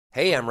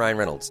Hey, I'm Ryan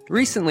Reynolds.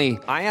 Recently,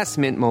 I asked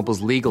Mint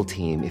Mobile's legal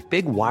team if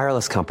big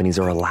wireless companies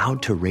are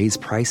allowed to raise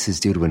prices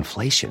due to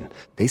inflation.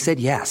 They said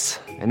yes.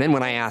 And then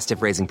when I asked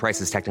if raising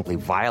prices technically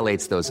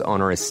violates those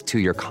onerous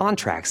two-year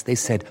contracts, they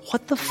said,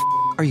 "What the f***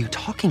 are you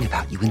talking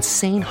about, you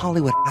insane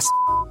Hollywood ass?"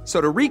 So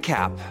to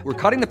recap, we're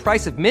cutting the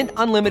price of Mint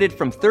Unlimited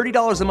from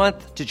 $30 a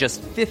month to just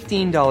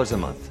 $15 a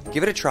month.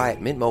 Give it a try at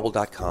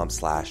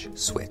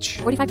mintmobile.com/switch.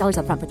 $45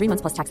 up front for 3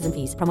 months plus taxes and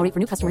fees. Promo rate for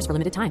new customers for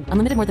limited time.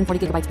 Unlimited more than 40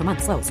 gigabytes per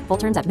month. Slows full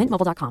terms at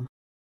mintmobile.com.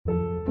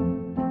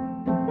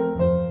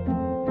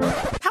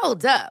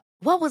 Hold up.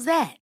 What was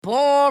that?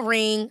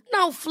 Boring.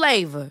 No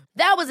flavor.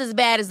 That was as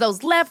bad as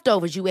those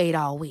leftovers you ate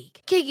all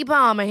week. Keke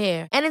Palmer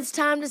here, and it's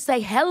time to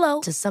say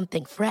hello to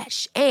something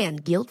fresh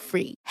and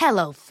guilt-free.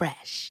 Hello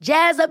Fresh.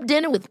 Jazz up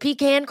dinner with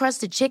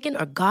pecan-crusted chicken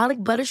or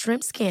garlic butter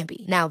shrimp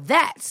scampi. Now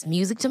that's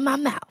music to my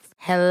mouth.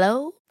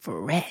 Hello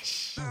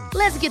Fresh.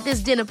 Let's get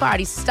this dinner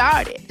party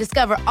started.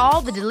 Discover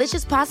all the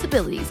delicious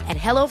possibilities at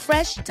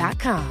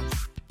hellofresh.com.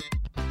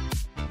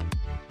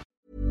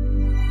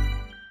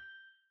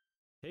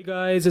 Hey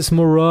guys, it's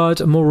Murad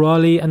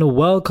Morali and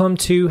welcome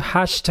to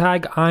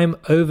Hashtag I'm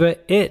Over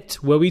It,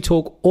 where we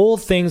talk all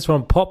things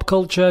from pop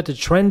culture to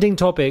trending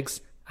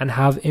topics and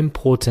have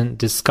important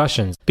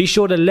discussions. Be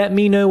sure to let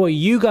me know what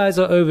you guys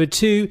are over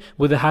too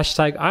with the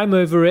hashtag I'm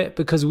Over It,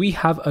 because we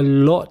have a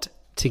lot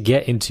to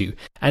get into.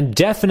 And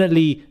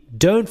definitely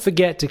don't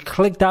forget to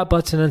click that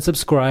button and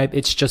subscribe.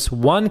 It's just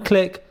one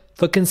click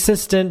for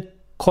consistent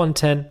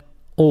content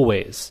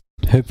always.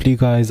 Hopefully you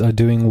guys are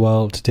doing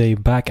well today.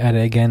 Back at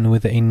it again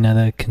with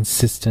another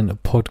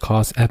consistent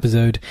podcast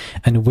episode,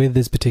 and with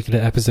this particular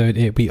episode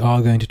we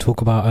are going to talk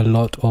about a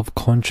lot of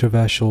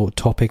controversial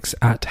topics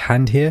at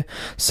hand here.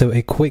 So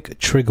a quick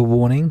trigger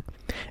warning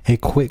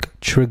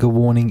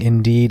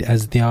indeed,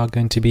 as there are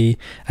going to be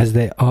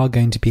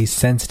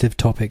sensitive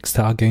topics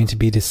that are going to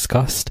be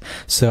discussed.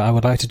 So I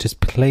would like to just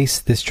place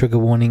this trigger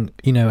warning,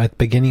 at the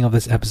beginning of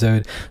this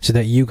episode, so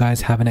that you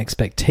guys have an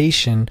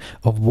expectation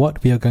of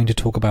what we are going to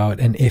talk about,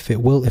 and if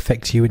it will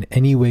affect you in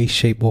any way,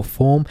 shape or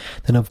form,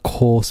 then of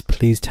course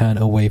please turn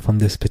away from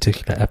this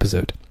particular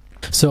episode.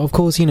 So of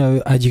course,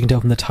 as you can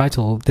tell from the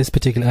title, this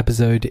particular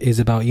episode is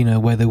about,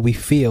 whether we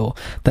feel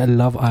that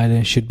Love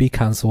Island should be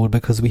cancelled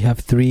because we have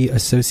 3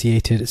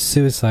 associated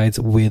suicides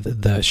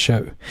with the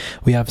show.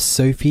 We have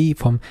Sophie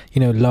from,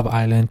 Love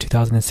Island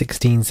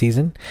 2016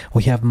 season.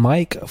 We have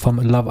Mike from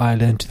Love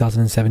Island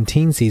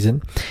 2017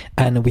 season.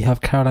 And we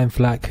have Caroline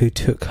Flack, who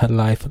took her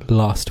life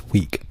last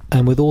week.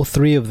 And with all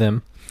 3 of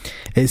them,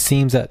 it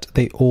seems that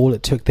they all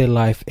took their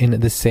life in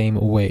the same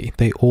way.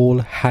 They all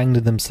hanged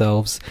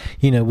themselves,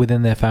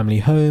 within their family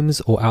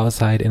homes or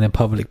outside in a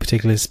public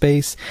particular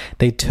space.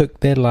 They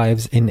took their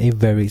lives in a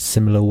very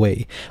similar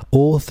way.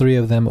 All 3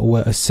 of them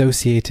were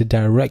associated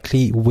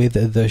directly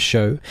with the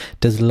show.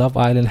 Does Love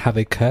Island have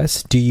a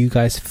curse? Do you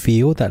guys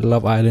feel that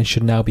Love Island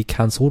should now be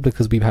cancelled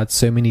because we've had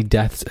so many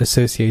deaths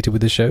associated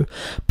with the show?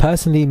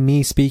 Personally,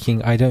 me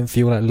speaking, I don't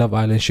feel like Love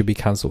Island should be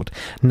cancelled.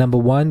 Number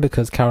one,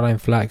 because Caroline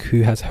Flack,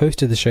 who has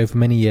hosted the show for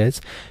many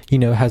years,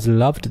 has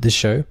loved the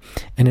show,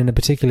 and in a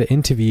particular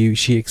interview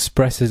she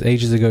expresses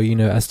ages ago,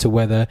 as to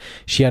whether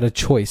she had a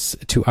choice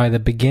to either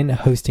begin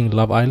hosting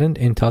Love Island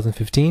in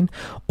 2015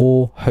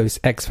 or host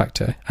X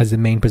Factor as the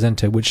main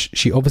presenter, which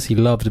she obviously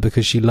loved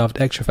because she loved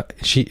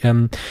she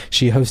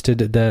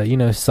hosted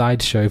the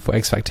side show for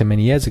X Factor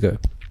many years ago.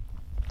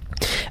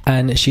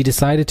 And she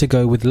decided to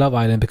go with Love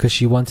Island because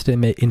she wanted to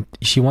make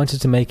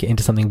it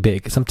into something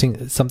big,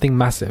 something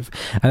massive,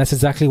 and that's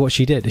exactly what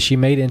she did. She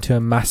made it into a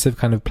massive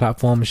kind of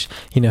platform.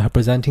 Her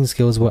presenting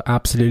skills were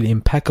absolutely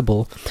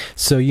impeccable.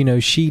 So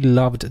she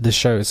loved the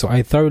show. So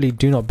I thoroughly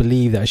do not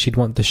believe that she'd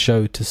want the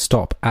show to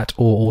stop at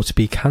all or to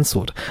be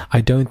cancelled.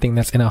 I don't think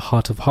that's in her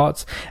heart of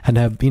hearts. And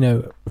her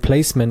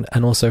replacement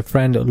and also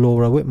friend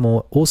Laura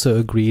Whitmore also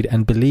agreed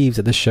and believes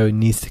that the show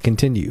needs to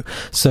continue.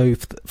 So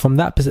from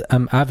that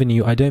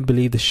avenue, I don't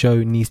believe the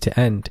show needs to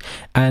end.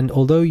 And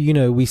although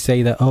we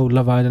say that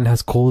Love Island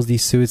has caused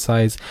these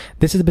suicides,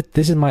 this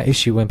is my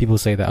issue when people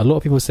say that. A lot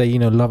of people say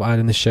Love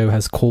Island, the show,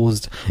 has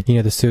caused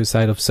the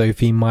suicide of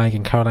Sophie, Mike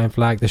and Caroline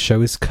Flack. The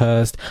show is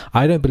cursed.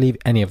 I don't believe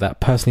any of that,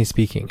 personally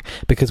speaking,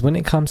 because when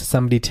it comes to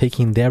somebody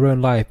taking their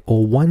own life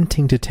or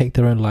wanting to take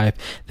their own life,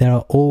 there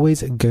are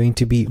always going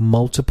to be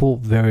multiple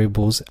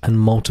variables and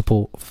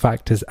multiple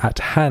factors at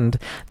hand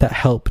that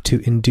help to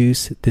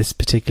induce this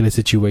particular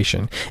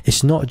situation.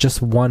 It's not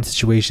just one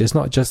situation. It's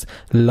not just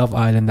Love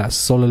Island that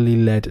solely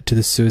led to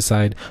the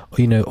suicide,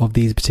 of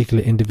these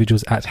particular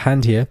individuals at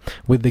hand here.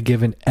 With the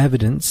given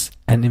evidence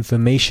and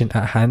information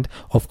at hand,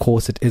 of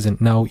course it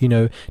isn't. Now,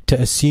 to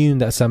assume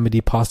that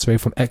somebody passed away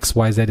from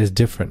XYZ is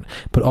different.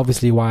 But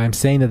obviously why I'm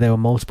saying that there were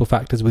multiple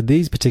factors with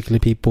these particular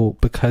people,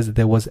 because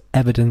there was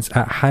evidence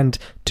at hand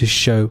to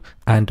show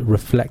and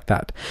reflect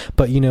that.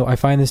 But, I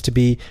find this to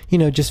be,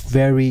 just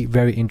very,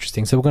 very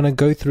interesting. So we're going to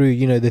go through,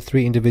 the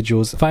 3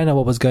 individuals, find out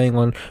what was going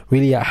on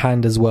really at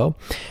hand as well.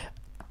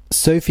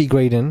 Sophie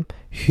Graydon,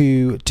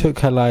 who took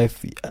her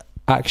life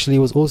actually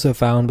was also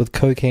found with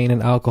cocaine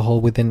and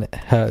alcohol within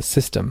her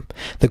system.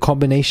 The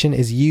combination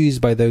is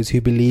used by those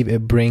who believe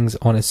it brings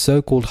on a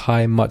so-called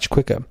high much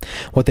quicker.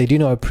 What they do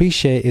not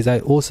appreciate is that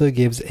it also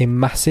gives a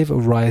massive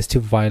rise to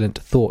violent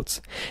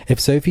thoughts. If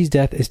Sophie's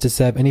death is to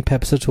serve any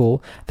purpose at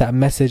all, that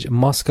message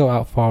must go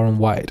out far and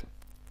wide.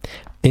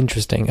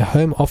 Interesting. A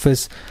Home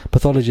Office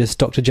pathologist,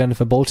 Dr.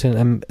 Jennifer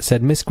Bolton,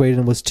 said Miss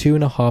Graydon was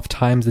 2.5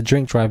 times the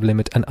drink drive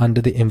limit and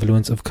under the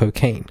influence of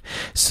cocaine.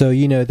 So,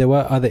 there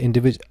were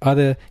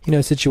other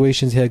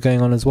situations here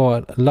going on as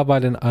well. Love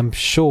Island, I'm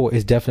sure,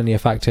 is definitely a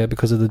factor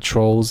because of the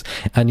trolls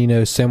and,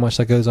 so much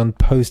that goes on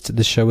post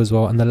the show as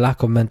well, and the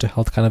lack of mental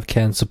health kind of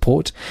care and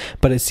support.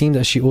 But it seems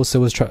that she also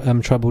was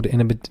troubled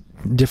in a bit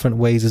different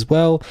ways as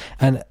well.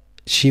 And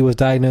she was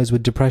diagnosed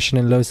with depression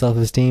and low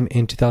self-esteem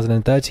in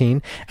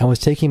 2013 and was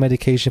taking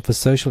medication for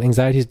social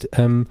anxiety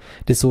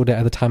disorder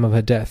at the time of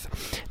her death.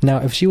 Now,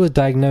 if she was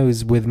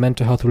diagnosed with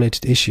mental health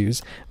related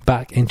issues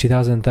back in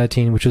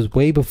 2013, which was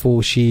way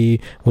before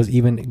she was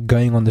even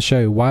going on the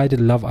show, why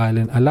did Love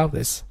Island allow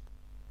this?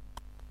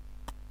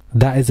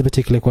 That is the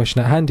particular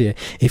question at hand here.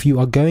 If you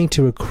are going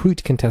to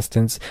recruit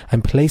contestants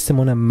and place them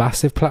on a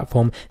massive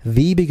platform,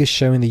 the biggest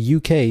show in the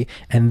UK,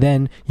 and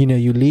then,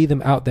 you leave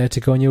them out there to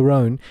go on your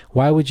own,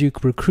 why would you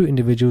recruit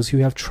individuals who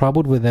have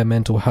troubled with their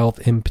mental health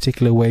in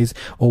particular ways?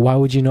 Or why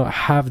would you not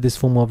have this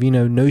form of,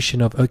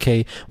 notion of,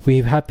 okay,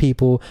 we've had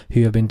people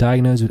who have been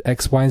diagnosed with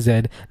X, Y,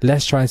 Z,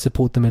 let's try and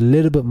support them a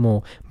little bit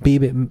more, be a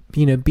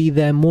bit, be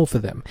there more for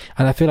them.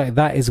 And I feel like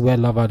that is where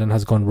Love Island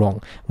has gone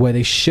wrong, where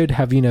they should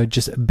have,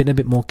 just been a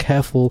bit more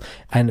careful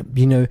and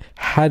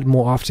had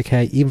more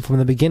aftercare even from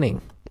the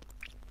beginning.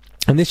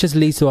 And this just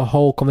leads to a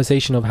whole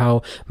conversation of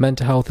how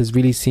mental health is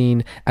really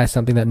seen as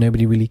something that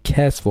nobody really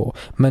cares for.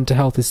 Mental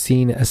health is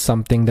seen as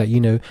something that,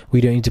 we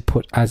don't need to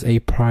put as a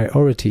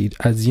priority,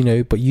 as,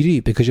 but you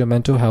do, because your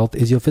mental health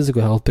is your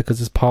physical health, because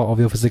it's part of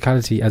your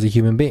physicality as a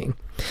human being.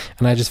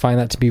 And I just find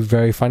that to be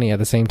very funny at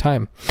the same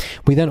time.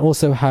 We then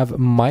also have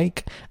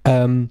Mike,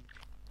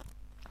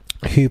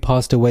 who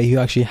passed away, who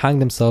actually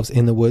hanged themselves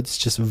in the woods.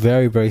 Just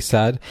very, very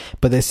sad.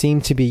 But there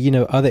seemed to be,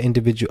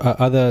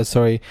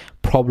 other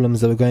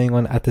problems that were going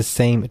on at the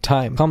same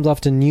time. Comes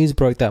after news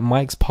broke that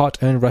Mike's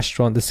part-owned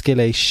restaurant, The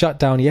Skillet, shut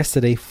down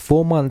yesterday,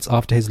 4 months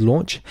after his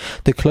launch.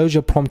 The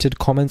closure prompted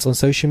comments on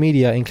social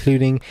media,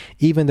 including,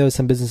 even though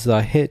some businesses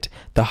are hit,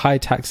 the high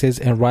taxes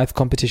and rife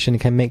competition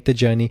can make the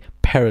journey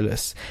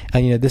perilous.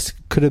 And, this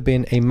could have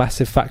been a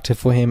massive factor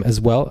for him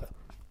as well.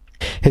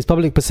 His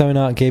public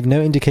persona gave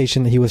no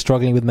indication that he was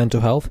struggling with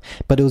mental health,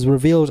 but it was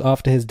revealed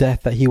after his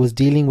death that he was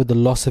dealing with the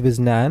loss of his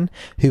nan,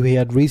 who he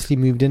had recently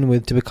moved in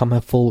with to become her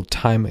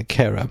full-time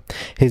carer.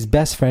 His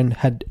best friend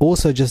had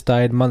also just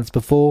died months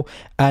before,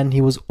 and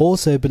he was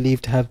also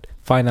believed to have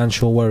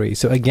financial worry.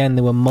 So again,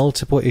 there were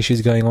multiple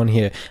issues going on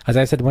here. As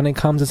I said, when it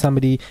comes to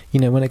somebody,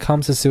 when it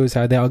comes to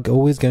suicide, there are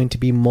always going to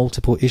be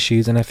multiple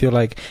issues, and I feel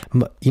like,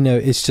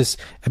 it's just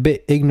a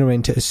bit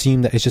ignorant to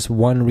assume that it's just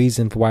one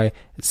reason for why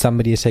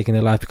somebody is taking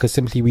their life, because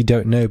simply we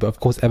don't know. But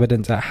of course,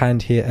 evidence at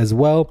hand here as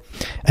well.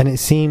 And it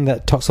seemed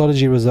that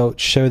toxicology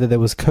results show that there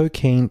was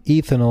cocaine,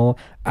 ethanol,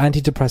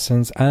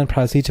 antidepressants, and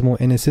paracetamol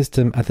in his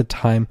system at the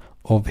time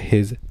of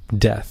his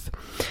death,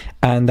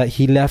 and that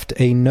he left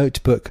a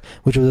notebook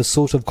which was a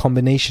sort of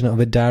combination of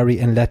a diary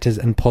and letters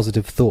and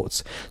positive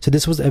thoughts. So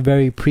this was a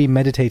very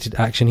premeditated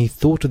action. He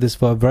thought of this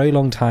for a very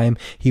long time.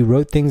 He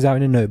wrote things out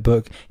in a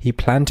notebook. He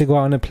planned to go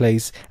out on a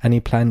place, and he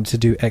planned to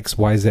do X,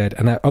 Y, Z.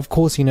 And of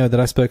course, that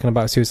I've spoken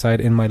about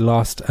suicide in my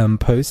last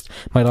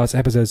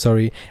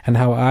episode, and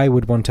how I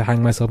would want to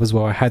hang myself as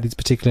well. I had these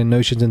particular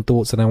notions and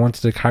thoughts, and I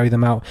wanted to carry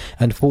them out.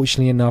 And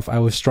fortunately enough, I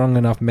was strong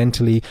enough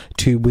mentally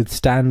to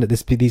withstand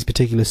these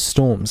particular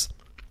storms.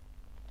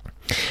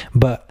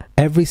 But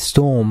every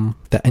storm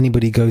that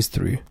anybody goes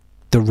through,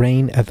 the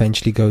rain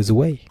eventually goes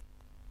away.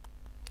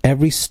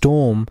 Every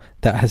storm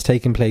that has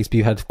taken place, but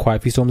you had quite a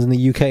few storms in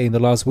the UK in the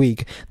last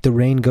week, the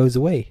rain goes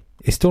away.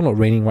 It's still not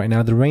raining right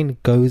now. The rain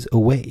goes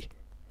away.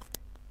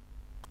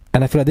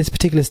 And I feel like this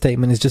particular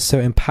statement is just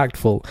so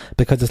impactful,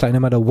 because it's like,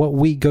 no matter what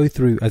we go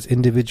through as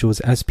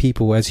individuals, as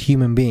people, as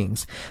human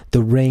beings,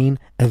 the rain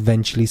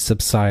eventually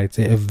subsides.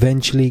 It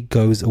eventually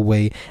goes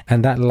away.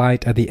 And that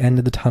light at the end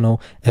of the tunnel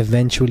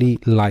eventually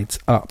lights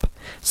up.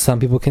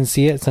 Some people can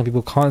see it. Some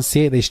people can't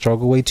see it. They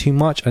struggle way too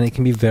much, and it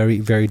can be very,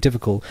 very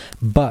difficult.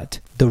 But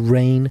the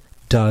rain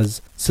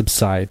does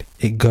subside.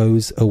 It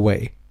goes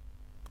away.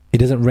 It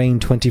doesn't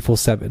rain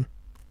 24/7.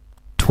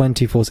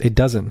 24, it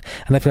doesn't.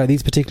 And I feel like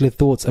these particular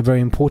thoughts are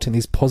very important,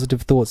 these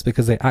positive thoughts,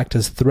 because they act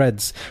as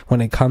threads when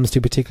it comes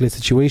to particular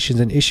situations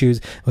and issues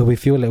where we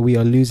feel like we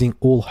are losing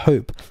all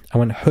hope. And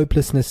when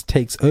hopelessness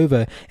takes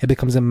over, it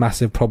becomes a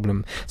massive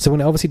problem. So when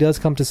it obviously does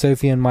come to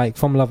Sophie and Mike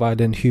from Love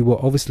Island, who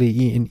were obviously,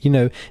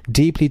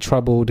 deeply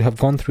troubled, have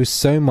gone through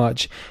so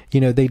much,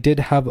 they did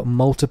have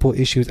multiple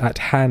issues at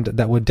hand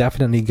that were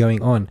definitely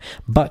going on.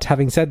 But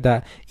having said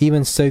that,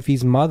 even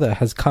Sophie's mother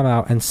has come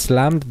out and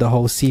slammed the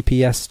whole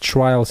CPS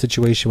trial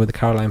situation situation with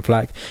Caroline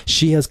Flack,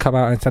 she has come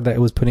out and said that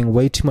it was putting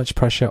way too much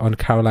pressure on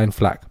Caroline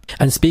Flack.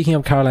 And speaking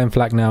of Caroline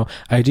Flack now,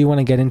 I do want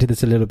to get into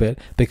this a little bit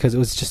because it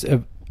was just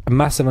a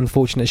massive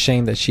unfortunate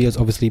shame that she has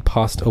obviously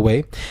passed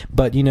away.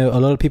 But you know, a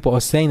lot of people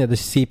are saying that the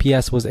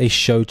CPS was a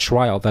show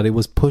trial, that it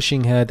was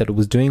pushing her, that it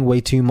was doing way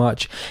too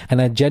much.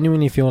 And I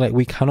genuinely feel like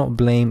we cannot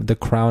blame the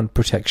Crown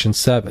Protection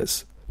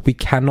Service. We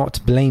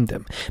cannot blame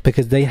them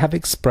because they have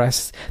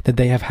expressed that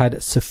they have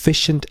had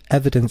sufficient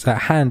evidence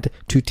at hand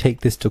to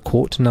take this to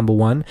court, number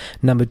one.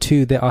 Number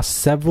two, there are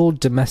several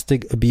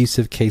domestic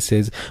abusive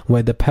cases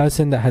where the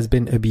person that has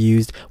been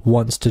abused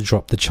wants to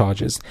drop the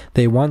charges.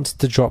 They want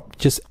to drop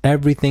just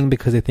everything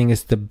because they think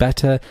it's the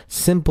better,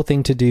 simple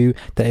thing to do,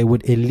 that it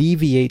would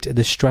alleviate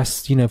the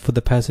stress, you know, for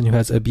the person who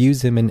has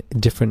abused them in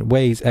different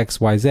ways, X,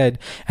 Y, Z.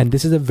 And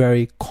this is a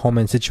very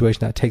common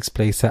situation that takes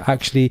place that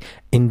actually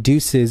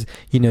induces,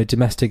 you know,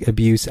 domestic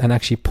abuse and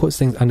actually puts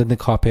things under the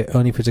carpet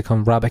only for it to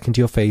come right back into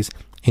your face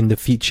in the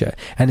future.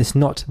 And it's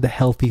not the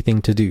healthy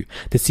thing to do.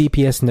 The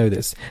CPS know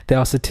this. There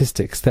are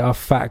statistics, there are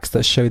facts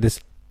that show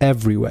this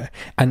everywhere.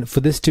 And for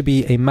this to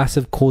be a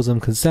massive cause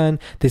of concern,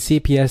 the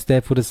CPS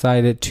therefore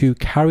decided to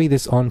carry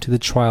this on to the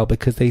trial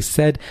because they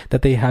said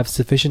that they have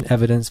sufficient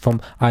evidence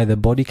from either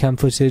body cam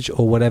footage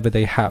or whatever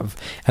they have.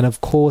 And of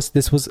course,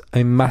 this was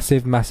a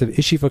massive, massive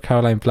issue for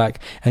Caroline Flack,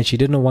 and she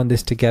didn't want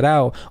this to get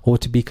out or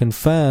to be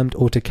confirmed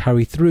or to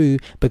carry through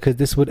because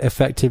this would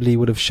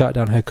have shut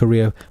down her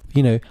career,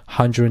 you know,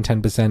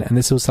 110%. And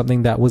this was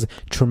something that was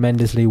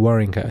tremendously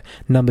worrying her.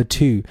 Number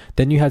two,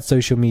 then you had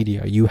social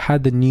media, you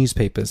had the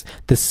newspapers,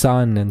 the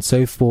Sun and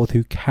so forth,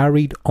 who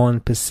carried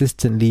on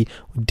persistently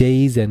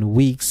days and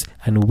weeks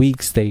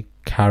they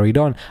carried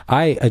on.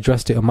 I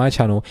addressed it on my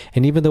channel,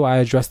 and even though I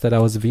addressed that I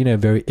was, you know,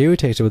 very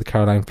irritated with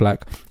Caroline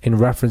Flack in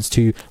reference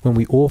to when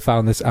we all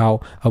found this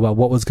out about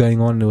what was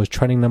going on, it was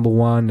trending number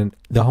one and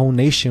the whole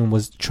nation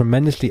was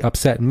tremendously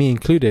upset, me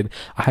included,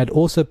 I had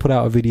also put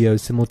out a video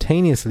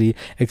simultaneously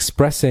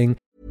expressing.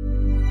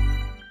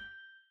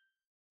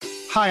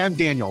 Hi, I'm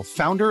Daniel,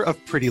 founder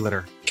of Pretty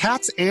Litter.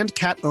 Cats and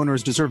cat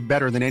owners deserve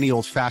better than any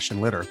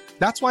old-fashioned litter.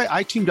 That's why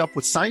I teamed up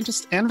with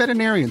scientists and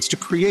veterinarians to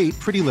create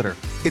Pretty Litter.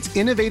 Its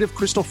innovative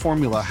crystal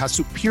formula has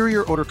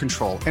superior odor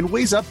control and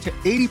weighs up to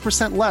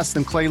 80% less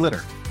than clay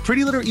litter.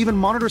 Pretty Litter even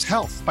monitors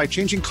health by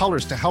changing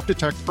colors to help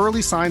detect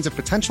early signs of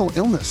potential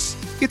illness.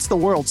 It's the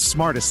world's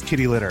smartest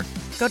kitty litter.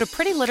 Go to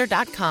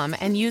prettylitter.com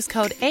and use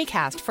code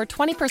ACAST for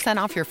 20%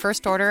 off your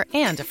first order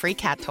and a free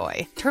cat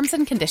toy. Terms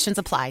and conditions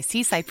apply.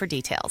 See site for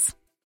details.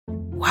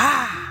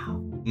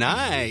 Wow.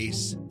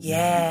 Nice.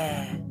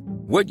 Yeah.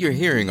 What you're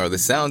hearing are the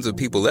sounds of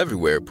people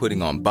everywhere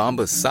putting on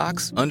Bombas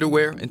socks,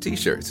 underwear, and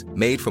T-shirts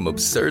made from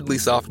absurdly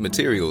soft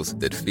materials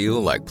that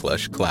feel like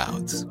plush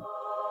clouds.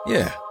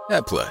 Yeah,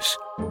 that plush.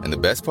 And the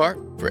best part?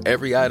 For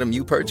every item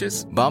you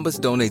purchase, Bombas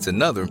donates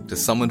another to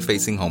someone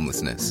facing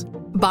homelessness.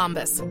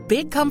 Bombas.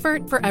 Big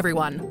comfort for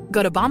everyone.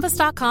 Go to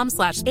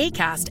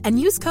bombas.com/ACAST and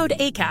use code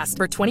ACAST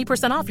for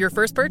 20% off your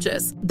first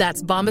purchase.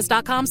 That's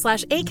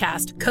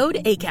bombas.com/ACAST. Code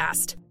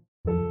ACAST.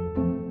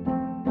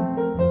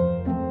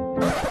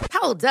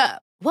 Hold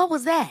up. What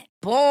was that?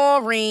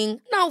 Boring.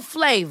 No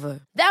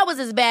flavor. That was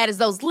as bad as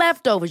those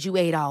leftovers you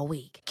ate all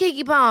week.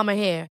 Keke Palmer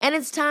here, and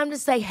it's time to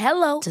say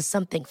hello to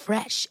something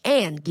fresh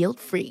and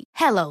guilt-free.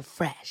 Hello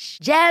Fresh.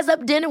 Jazz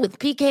up dinner with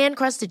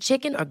pecan-crusted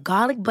chicken or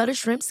garlic butter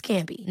shrimp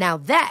scampi. Now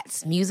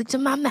that's music to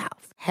my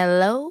mouth.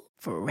 Hello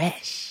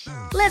Fresh.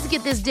 Let's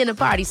get this dinner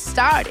party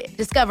started.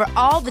 Discover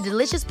all the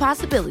delicious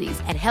possibilities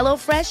at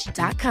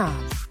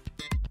HelloFresh.com.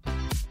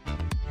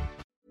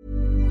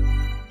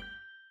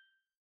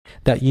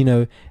 That, you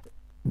know,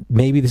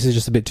 maybe this is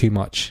just a bit too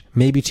much.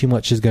 Maybe too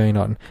much is going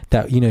on.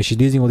 That, you know, she's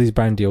losing all these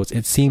brand deals.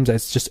 It seems that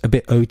it's just a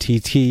bit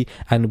OTT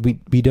and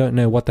we don't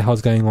know what the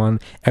hell's going on.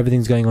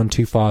 Everything's going on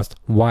too fast.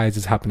 Why is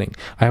this happening?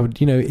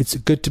 It's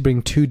good to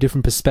bring two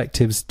different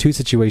perspectives, two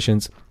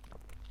situations.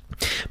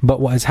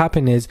 But what has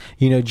happened is,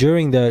 you know,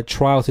 during the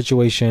trial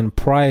situation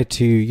prior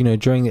to, you know,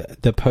 during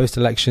the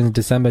post-elections,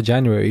 December,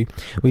 January,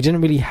 we didn't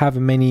really have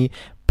many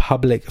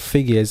public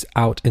figures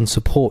out in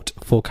support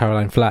for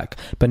Caroline Flack,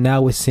 but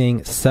now we're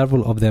seeing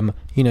several of them,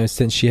 you know,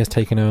 since she has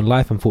taken her own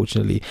life,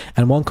 unfortunately.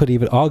 And one could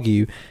even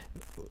argue,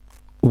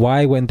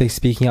 why weren't they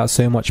speaking out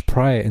so much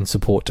prior in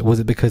support? Was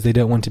it because they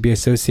don't want to be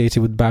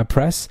associated with bad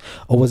press?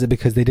 Or was it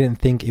because they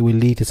didn't think it would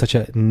lead to such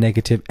a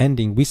negative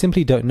ending? We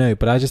simply don't know,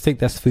 but I just think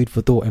that's food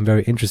for thought and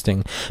very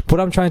interesting. But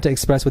what I'm trying to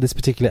express with this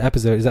particular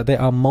episode is that there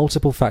are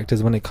multiple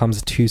factors when it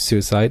comes to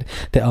suicide.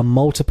 There are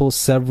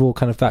several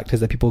kind of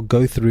factors that people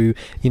go through,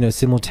 you know,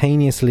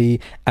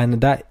 simultaneously, and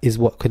that is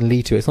what could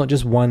lead to it. It's not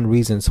just one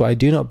reason. So I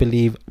do not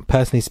believe,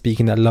 personally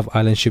speaking, that Love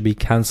Island should be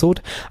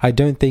cancelled. I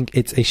don't think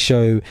it's a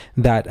show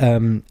that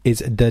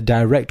is the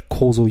direct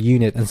causal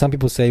unit. And some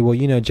people say, well,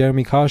 you know,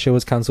 Jeremy Carr's show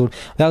was cancelled.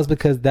 That was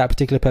because that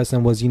particular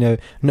person was, you know,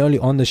 not only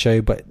on the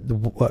show, but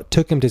what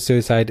took him to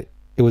suicide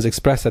it was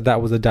expressed that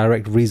that was a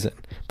direct reason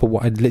for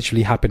what had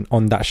literally happened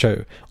on that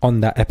show,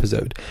 on that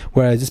episode.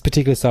 Whereas this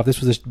particular stuff,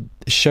 this was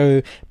a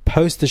show,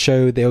 post the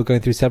show, they were going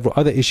through several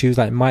other issues,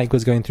 like Mike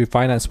was going through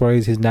finance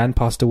worries, his nan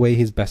passed away,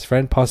 his best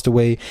friend passed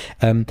away,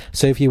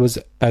 Sophie was,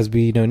 as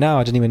we know now,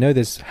 I didn't even know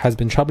this, has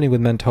been troubling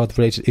with mental health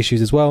related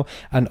issues as well.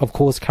 And of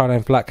course,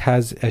 Caroline Flack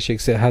has, as she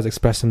has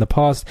expressed in the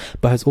past,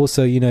 but has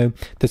also, you know,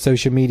 the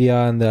social media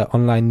and the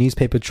online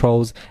newspaper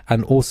trolls,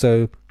 and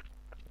also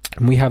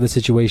we have the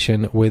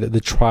situation with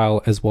the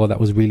trial as well that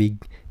was really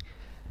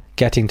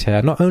getting to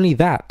her. Not only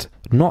that,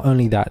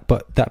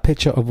 but that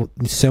picture of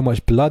so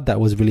much blood that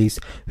was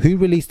released. Who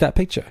released that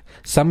picture?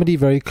 Somebody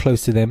very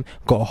close to them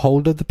got a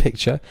hold of the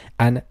picture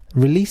and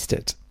released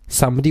it.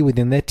 Somebody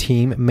within their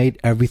team made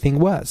everything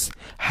worse.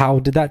 How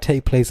did that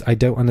take place? I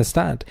don't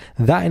understand.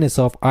 That in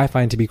itself, I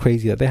find to be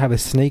crazy, that they have a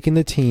snake in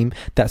the team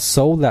that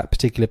sold that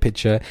particular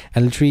picture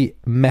and literally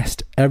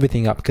messed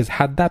everything up. Because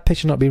had that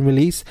picture not been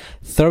released,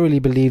 thoroughly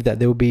believe that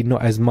there would be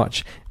not as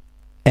much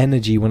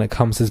energy when it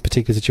comes to this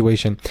particular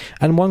situation.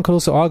 And one could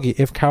also argue,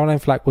 if Caroline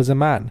Flack was a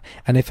man,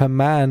 and if a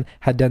man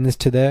had done this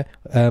to their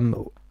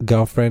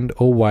girlfriend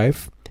or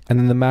wife, and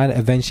then the man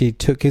eventually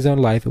took his own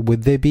life,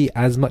 would there be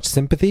as much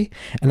sympathy?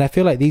 And I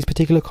feel like these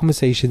particular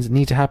conversations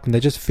need to happen. They're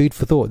just food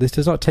for thought. This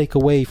does not take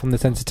away from the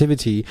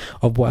sensitivity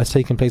of what has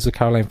taken place with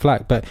Caroline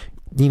Flack, but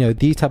you know,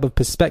 these type of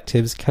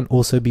perspectives can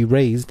also be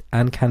raised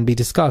and can be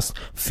discussed.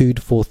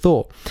 Food for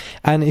thought.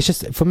 And it's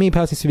just, for me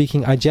personally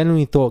speaking, I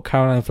genuinely thought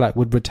Caroline Flack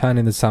would return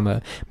in the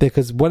summer,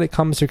 because when it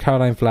comes to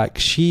Caroline Flack,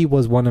 she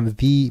was one of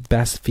the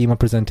best female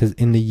presenters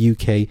in the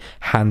UK,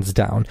 hands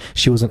down.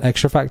 She was on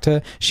Extra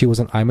Factor, she was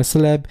on I'm a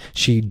Celeb,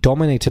 she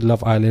dominated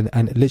Love Island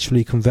and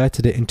literally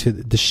converted it into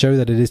the show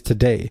that it is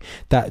today.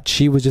 That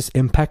she was just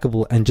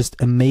impeccable and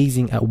just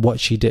amazing at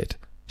what she did.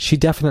 She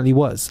definitely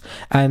was.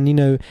 And, you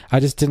know, I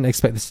just didn't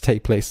expect this to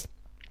take place.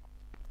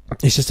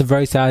 It's just a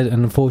very sad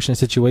and unfortunate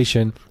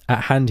situation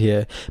at hand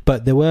here.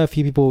 But there were a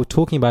few people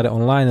talking about it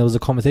online. There was a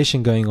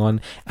conversation going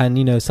on. And,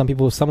 you know,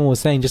 someone was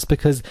saying just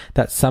because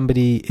that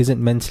somebody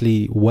isn't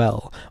mentally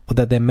well, or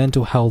that their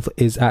mental health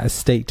is at a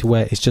state to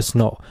where it's just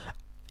not,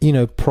 you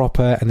know,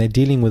 proper, and they're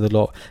dealing with a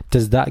lot,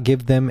 does that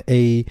give them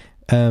a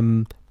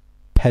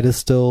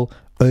pedestal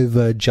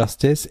over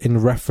justice in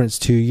reference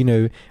to, you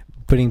know,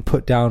 being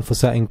put down for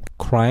certain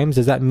crimes?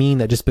 Does that mean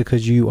that just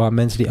because you are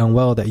mentally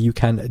unwell that you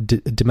can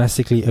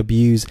domestically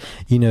abuse,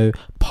 you know,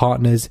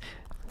 partners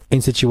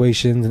in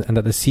situations, and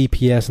that the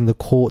CPS and the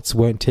courts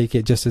won't take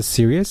it just as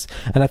serious?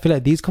 And I feel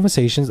like these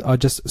conversations are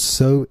just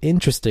so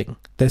interesting.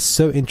 They're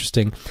so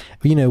interesting.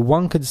 You know,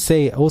 one could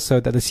say also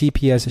that the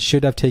CPS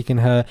should have taken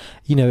her,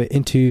 you know,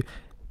 into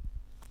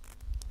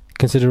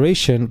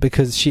consideration,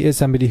 because she is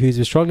somebody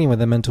who's struggling with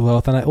their mental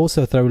health. And I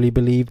also thoroughly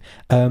believe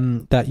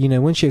that, you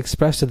know, when she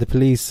expressed to the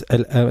police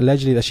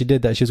allegedly that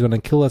she was going to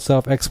kill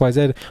herself,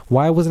 XYZ,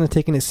 why wasn't it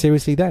taking it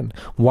seriously then?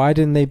 Why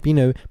didn't they, you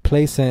know,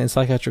 place her in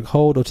psychiatric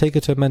hold or take her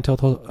to a mental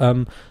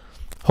health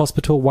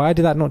hospital? Why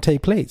did that not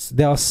take place?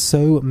 There are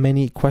so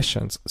many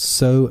questions.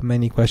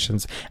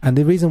 And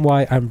the reason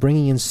why I'm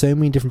bringing in so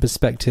many different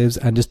perspectives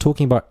and just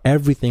talking about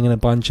everything in a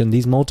bunch and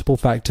these multiple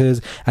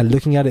factors, and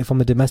looking at it from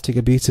a domestic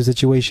abusive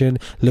situation,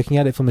 looking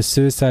at it from a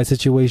suicide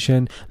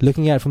situation,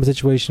 looking at it from a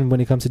situation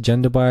when it comes to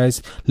gender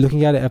bias,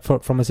 looking at it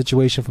from a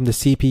situation from the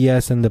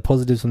CPS and the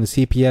positives from the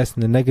CPS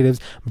and the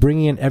negatives,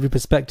 bringing in every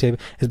perspective,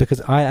 is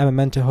because I am a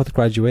mental health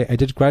graduate. I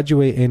did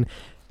graduate in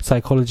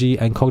psychology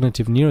and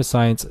cognitive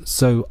neuroscience,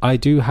 so I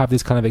do have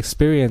this kind of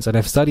experience and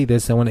I've studied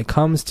this. And when it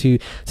comes to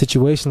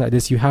situations like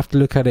this, you have to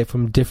look at it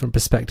from different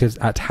perspectives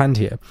at hand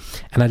here,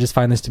 and I just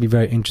find this to be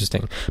very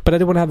interesting. But I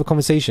did want to have a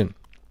conversation.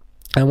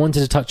 I wanted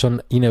to touch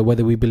on, you know,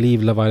 whether we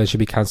believe Love Island should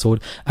be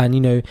cancelled. And,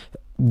 you know,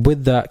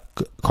 with that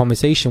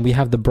conversation, we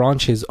have the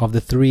branches of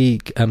the three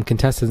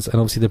contestants,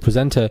 and obviously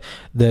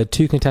the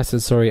two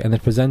contestants, and the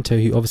presenter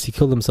who obviously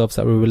killed themselves,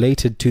 that were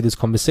related to this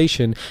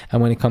conversation.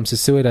 And when it comes to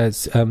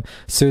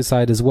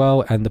suicide as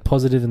well, and the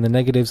positive and the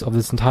negatives of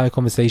this entire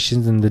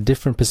conversation and the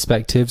different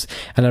perspectives.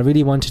 And I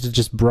really wanted to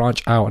just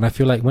branch out. And I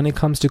feel like when it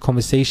comes to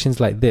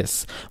conversations like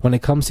this, when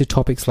it comes to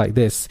topics like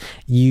this,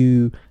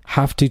 you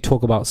have to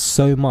talk about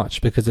so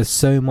much, because there's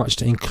so much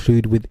to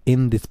include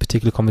within this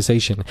particular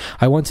conversation.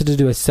 I wanted to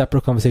do a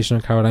separate conversation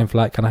on Caroline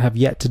Flack, and I have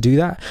yet to do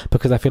that,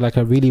 because I feel like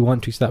I really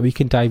want to, so that we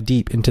can dive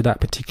deep into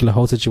that particular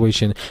whole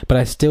situation. But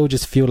I still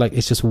just feel like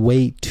it's just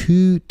way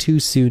too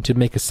soon to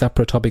make a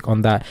separate topic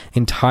on that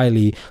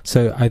entirely.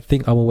 So I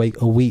think I will wait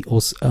a week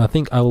or so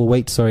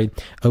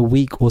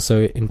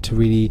to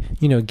really,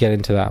 you know, get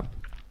into that.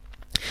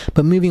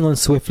 But moving on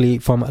swiftly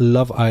from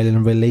Love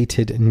Island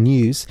related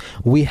news,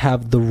 we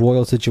have the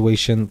royal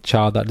situation,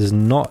 child, that does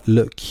not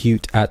look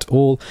cute at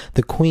all.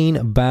 The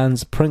Queen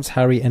bans Prince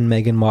Harry and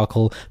Meghan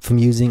Markle from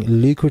using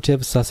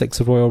lucrative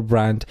Sussex royal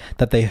brand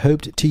that they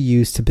hoped to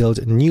use to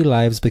build new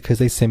lives, because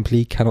they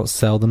simply cannot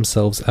sell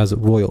themselves as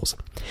royals.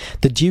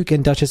 The Duke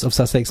and Duchess of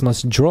Sussex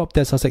must drop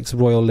their Sussex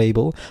royal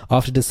label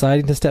after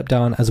deciding to step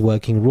down as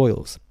working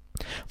royals.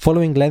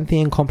 Following lengthy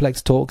and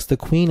complex talks, the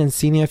Queen and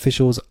senior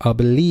officials are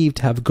believed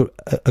to have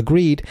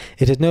agreed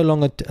it is no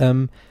longer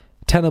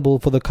tenable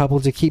for the couple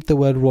to keep the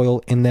word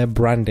royal in their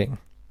branding.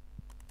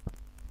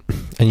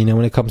 And you know,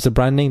 when it comes to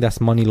branding,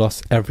 that's money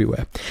lost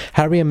everywhere.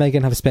 Harry and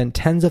Meghan have spent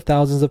tens of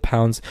thousands of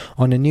pounds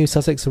on a new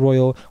Sussex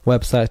Royal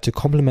website to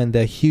complement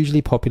their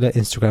hugely popular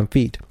Instagram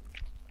feed.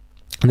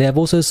 They have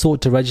also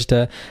sought to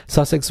register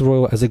Sussex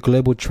Royal as a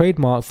global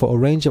trademark for a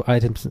range of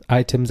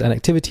items and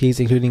activities,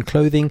 including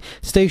clothing,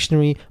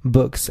 stationery,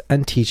 books,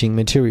 and teaching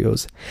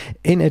materials.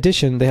 In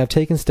addition, they have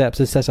taken steps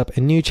to set up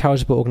a new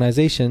charitable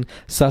organisation,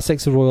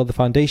 Sussex Royal, the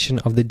foundation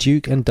of the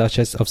Duke and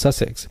Duchess of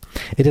Sussex.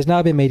 It has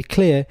now been made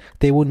clear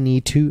they will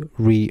need to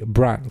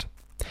rebrand.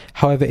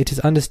 However, it is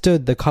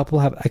understood the couple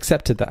have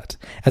accepted that.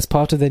 As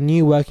part of their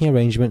new working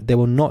arrangement, they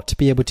will not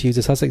be able to use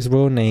the Sussex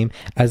Royal name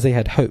as they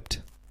had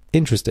hoped.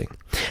 Interesting.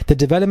 The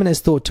development is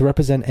thought to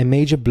represent a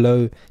major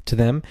blow to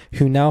them,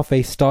 who now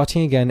face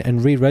starting again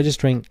and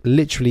re-registering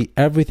literally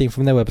everything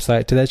from their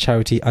website to their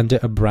charity under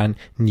a brand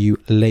new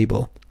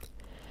label.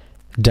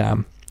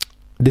 Damn.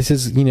 This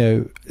is, you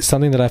know,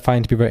 something that I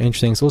find to be very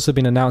interesting. It's also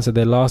been announced that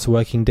their last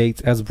working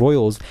date as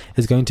royals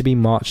is going to be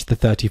March the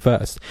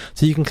 31st.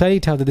 So you can clearly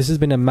tell that this has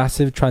been a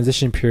massive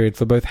transition period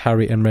for both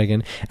Harry and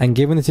Meghan. And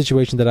given the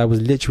situation that I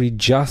was literally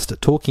just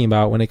talking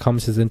about when it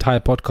comes to this entire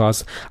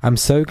podcast, I'm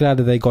so glad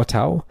that they got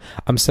out.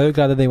 I'm so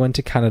glad that they went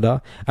to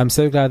Canada. I'm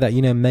so glad that,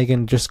 you know,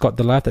 Meghan just got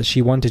the life that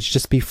she wanted to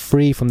just be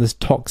free from this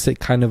toxic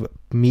kind of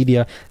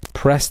media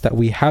press that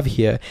we have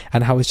here,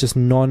 and how it's just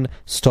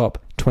non-stop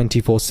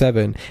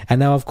 24/7. And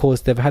now, of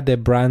course, they've had their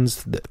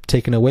brands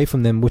taken away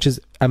from them, which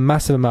is a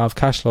massive amount of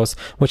cash loss,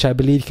 which I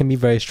believe can be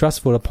very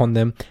stressful upon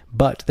them,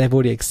 but they've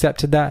already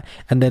accepted that,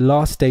 and their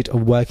last date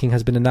of working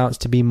has been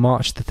announced to be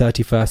March the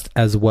 31st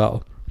as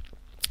well.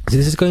 So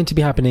this is going to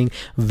be happening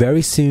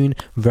very soon,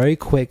 very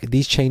quick.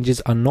 These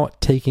changes are not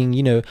taking,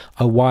 you know,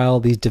 a while.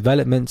 These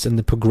developments and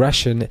the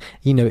progression,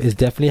 you know, is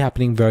definitely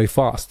happening very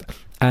fast.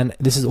 And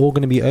this is all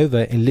going to be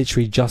over in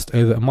literally just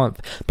over a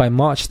month. By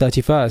March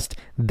 31st,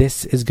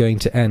 this is going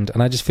to end.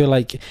 And I just feel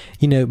like,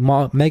 you know,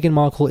 Meghan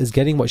Markle is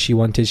getting what she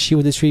wanted. She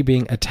was literally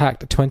being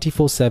attacked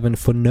 24/7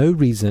 for no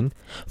reason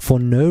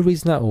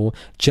at all,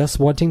 just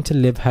wanting to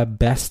live her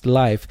best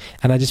life.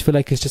 And I just feel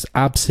like it's just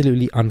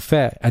absolutely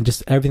unfair. And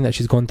just everything that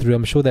she's gone through,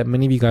 I'm sure that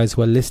many of you guys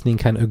who are listening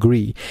can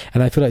agree.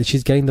 And I feel like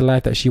she's getting the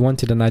life that she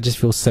wanted, and I just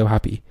feel so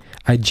happy.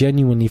 I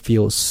genuinely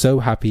feel so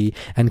happy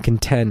and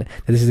content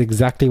that this is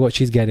exactly what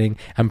she's getting.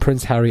 And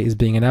Prince Harry is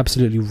being an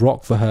absolutely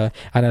rock for her.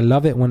 And I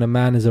love it when a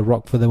man is a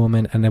rock for the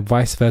woman, and then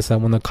vice versa.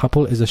 When the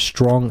couple is a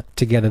strong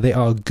together, they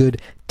are a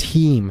good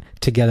team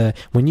together.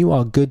 When you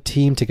are a good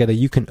team together,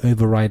 you can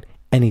override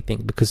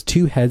anything, because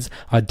two heads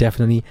are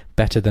definitely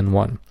better than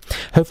one.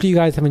 Hopefully you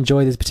guys have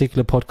enjoyed this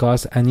particular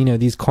podcast, and, you know,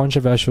 these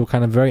controversial,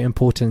 kind of very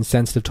important,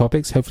 sensitive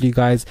topics. Hopefully you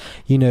guys,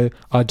 you know,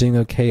 are doing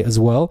okay as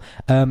well.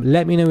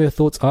 Let me know what your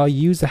thoughts are.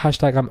 Use the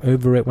hashtag I'm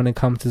over it when it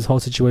comes to this whole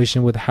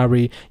situation with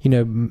Harry, you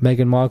know,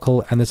 Meghan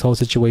Markle, and this whole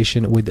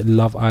situation with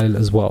Love Island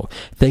as well.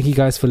 Thank you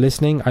guys for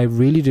listening. I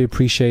really do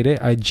appreciate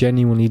it. I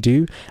genuinely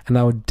do. And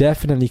I will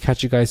definitely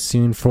catch you guys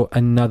soon for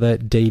another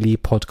daily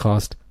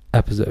podcast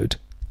episode.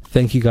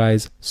 Thank you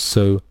guys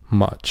so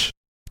much.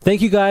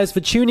 Thank you guys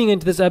for tuning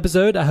into this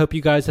episode. I hope you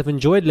guys have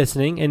enjoyed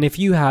listening. And if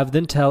you have,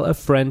 then tell a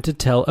friend to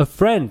tell a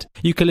friend.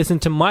 You can listen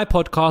to my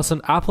podcast on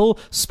Apple,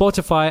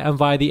 Spotify, and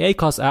via the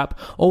Acast app,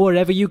 or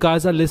wherever you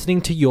guys are listening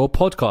to your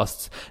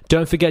podcasts.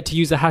 Don't forget to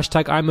use the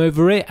hashtag I'm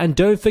over it. And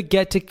don't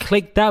forget to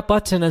click that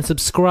button and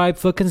subscribe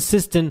for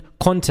consistent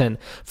content.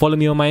 Follow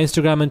me on my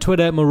Instagram and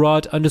Twitter,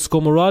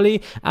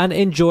 Murad_Morali, and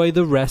enjoy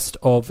the rest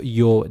of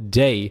your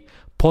day.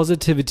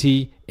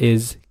 Positivity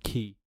is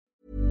key.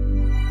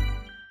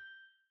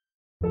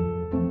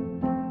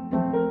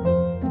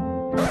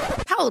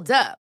 Hold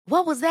up.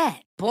 What was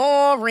that?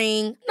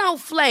 Boring. No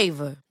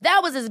flavor.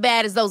 That was as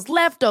bad as those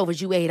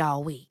leftovers you ate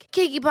all week.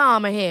 Keke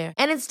Palmer here.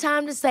 And it's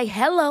time to say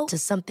hello to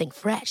something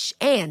fresh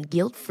and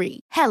guilt-free.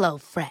 Hello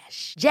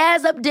Fresh.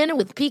 Jazz up dinner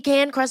with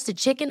pecan-crusted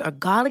chicken or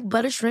garlic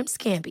butter shrimp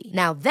scampi.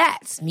 Now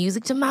that's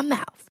music to my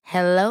mouth.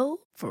 Hello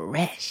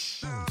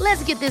Fresh.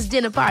 Let's get this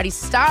dinner party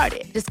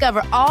started.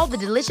 Discover all the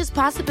delicious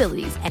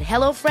possibilities at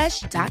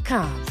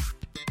HelloFresh.com.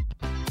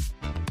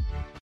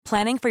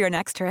 Planning for your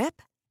next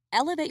trip?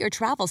 Elevate your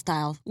travel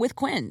style with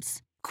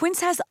Quince.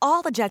 Quince has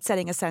all the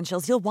jet-setting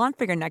essentials you'll want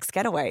for your next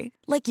getaway,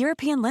 like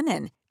European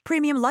linen,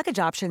 premium luggage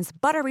options,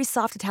 buttery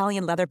soft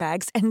Italian leather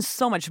bags, and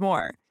so much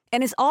more.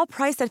 And is all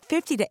priced at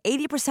 50 to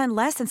 80%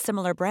 less than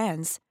similar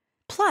brands.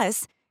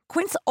 Plus,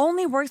 Quince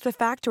only works with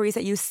factories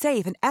that use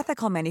safe and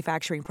ethical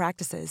manufacturing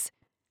practices.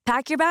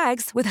 Pack your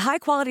bags with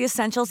high-quality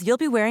essentials you'll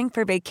be wearing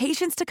for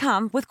vacations to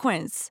come with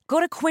Quince. Go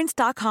to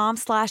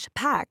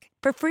quince.com/pack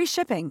for free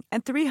shipping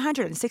and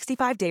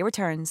 365-day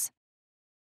returns.